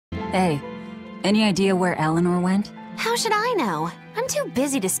Hey, any idea where Eleanor went? How should I know? I'm too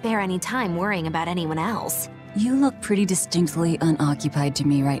busy to spare any time worrying about anyone else. You look pretty distinctly unoccupied to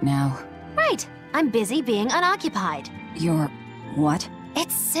me right now. Right. I'm busy being unoccupied. You're... what?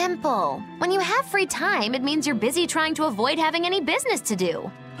 It's simple. When you have free time, it means you're busy trying to avoid having any business to do.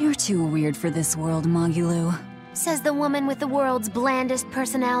 You're too weird for this world, Magilou. Says the woman with the world's blandest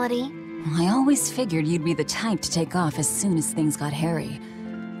personality. I always figured you'd be the type to take off as soon as things got hairy.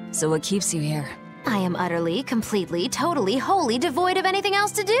 So what keeps you here? I am utterly, completely, totally, wholly devoid of anything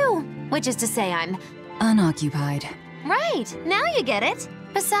else to do. Which is to say I'm... unoccupied. Right, now you get it.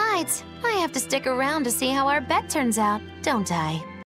 Besides, I have to stick around to see how our bet turns out, don't I?